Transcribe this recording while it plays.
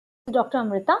Dr.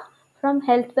 Amrita from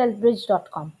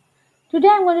healthwellbridge.com. Today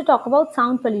I'm going to talk about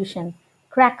sound pollution,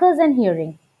 crackers and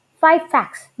hearing. 5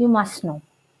 facts you must know.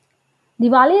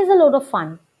 Diwali is a lot of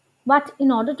fun, but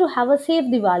in order to have a safe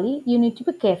Diwali, you need to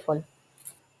be careful.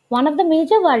 One of the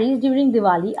major worries during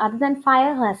Diwali, other than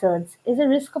fire hazards, is a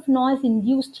risk of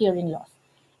noise-induced hearing loss.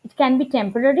 It can be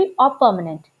temporary or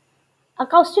permanent.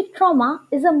 Acoustic trauma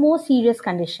is a more serious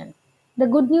condition. The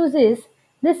good news is,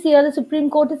 this year the Supreme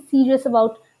Court is serious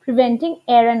about preventing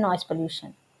air and noise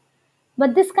pollution.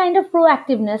 But this kind of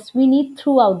proactiveness we need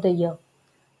throughout the year.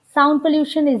 Sound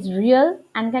pollution is real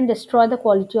and can destroy the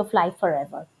quality of life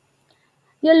forever.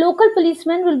 Your local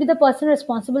policeman will be the person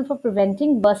responsible for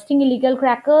preventing bursting illegal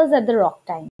crackers at the rock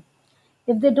time.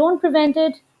 If they don't prevent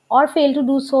it or fail to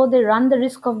do so, they run the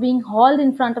risk of being hauled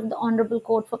in front of the Honorable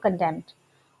Court for contempt.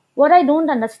 What I don't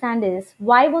understand is,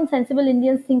 why won't sensible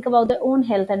Indians think about their own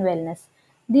health and wellness?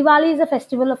 Diwali is a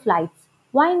festival of lights.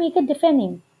 Why make it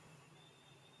deafening?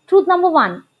 Truth number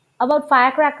 1 about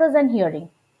firecrackers and hearing.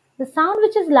 The sound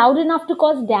which is loud enough to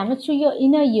cause damage to your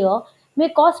inner ear may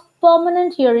cause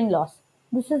permanent hearing loss.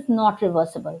 This is not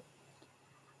reversible.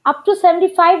 Up to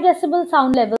 75 decibel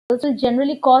sound levels will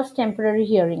generally cause temporary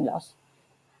hearing loss.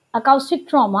 Acoustic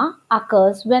trauma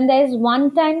occurs when there is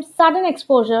one-time sudden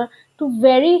exposure to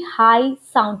very high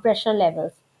sound pressure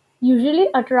levels, usually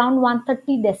at around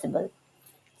 130 decibel.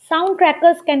 Sound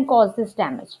crackers can cause this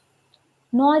damage.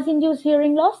 Noise-induced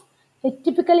hearing loss, it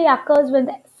typically occurs when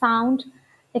the sound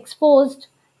exposed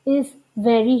is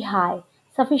very high,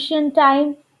 sufficient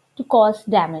time to cause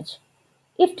damage.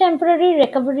 If temporary,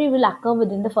 recovery will occur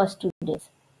within the first 2 days.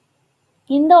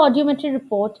 In the audiometry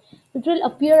report, it will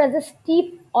appear as a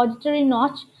steep auditory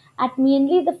notch at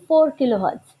mainly the 4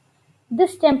 kHz.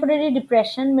 This temporary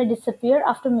depression may disappear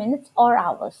after minutes or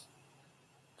hours.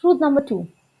 Truth number 2.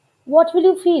 What will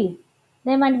you feel?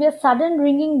 There might be a sudden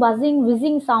ringing, buzzing,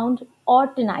 whizzing sound or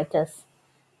tinnitus.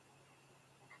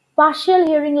 Partial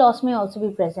hearing loss may also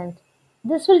be present.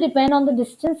 This will depend on the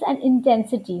distance and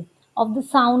intensity of the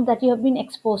sound that you have been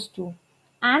exposed to,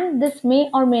 and this may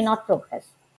or may not progress.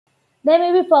 There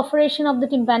may be perforation of the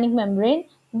tympanic membrane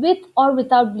with or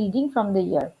without bleeding from the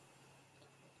ear.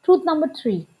 Truth number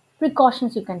 3.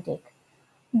 Precautions you can take.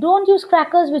 Don't use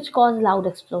crackers which cause loud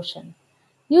explosion.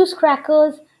 Use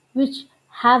crackers which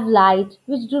have light,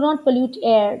 which do not pollute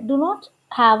air, do not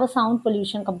have a sound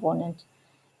pollution component.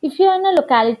 If you are in a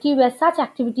locality where such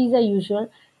activities are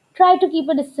usual, try to keep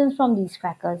a distance from these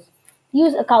crackers.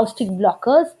 Use acoustic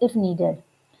blockers if needed.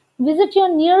 Visit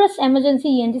your nearest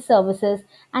emergency ENT services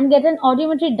and get an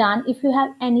audiometry done if you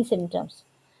have any symptoms.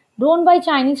 Don't buy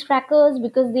Chinese crackers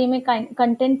because they may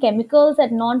contain chemicals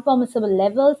at non-permissible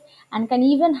levels and can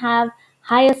even have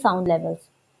higher sound levels.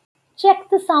 Check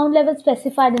the sound level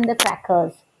specified in the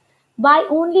crackers. Buy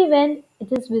only when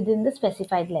it is within the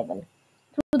specified level.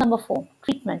 Truth number 4.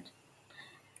 Treatment.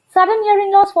 Sudden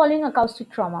hearing loss following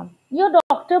acoustic trauma. Your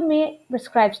doctor may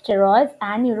prescribe steroids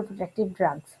and neuroprotective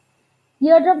drugs.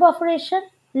 Eardrum perforation,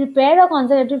 repair or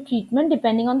conservative treatment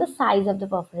depending on the size of the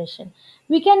perforation.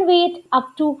 We can wait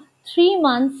up to 3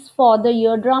 months for the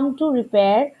eardrum to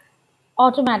repair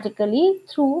automatically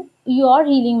through your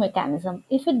healing mechanism.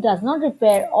 If it does not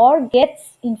repair or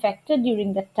gets infected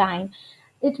during that time,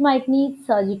 it might need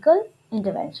surgical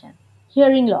intervention.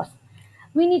 Hearing loss.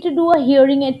 We need to do a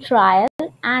hearing aid trial,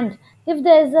 and if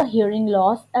there is a hearing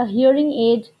loss, a hearing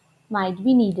aid might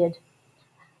be needed.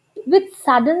 With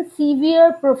sudden,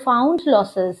 severe, profound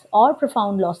losses,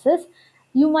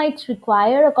 you might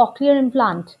require a cochlear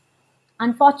implant.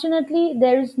 Unfortunately,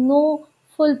 there is no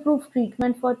foolproof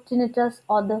treatment for tinnitus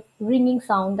or the ringing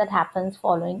sound that happens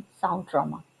following sound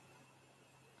trauma.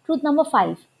 Truth number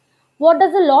 5. What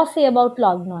does the law say about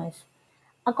loud noise?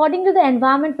 According to the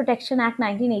Environment Protection Act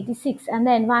 1986 and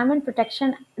the Environment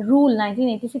Protection Rule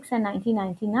 1986 and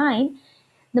 1999,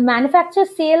 the manufacture,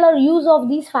 sale or use of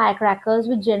these firecrackers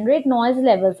which generate noise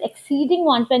levels exceeding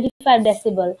 125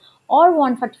 decibel or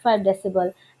 145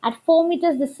 decibel at 4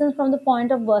 meters distance from the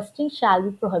point of bursting shall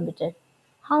be prohibited.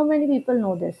 How many people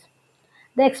know this?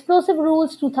 The Explosive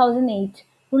Rules 2008,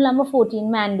 Rule number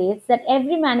 14, mandates that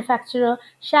every manufacturer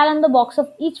shall on the box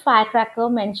of each firecracker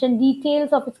mention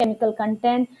details of its chemical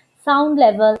content, sound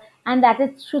level, and that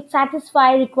it should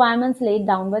satisfy requirements laid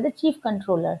down by the chief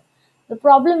controller. The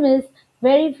problem is,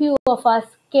 very few of us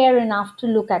care enough to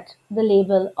look at the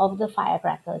label of the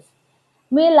firecrackers.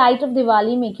 May light of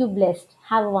Diwali make you blessed.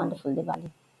 Have a wonderful Diwali.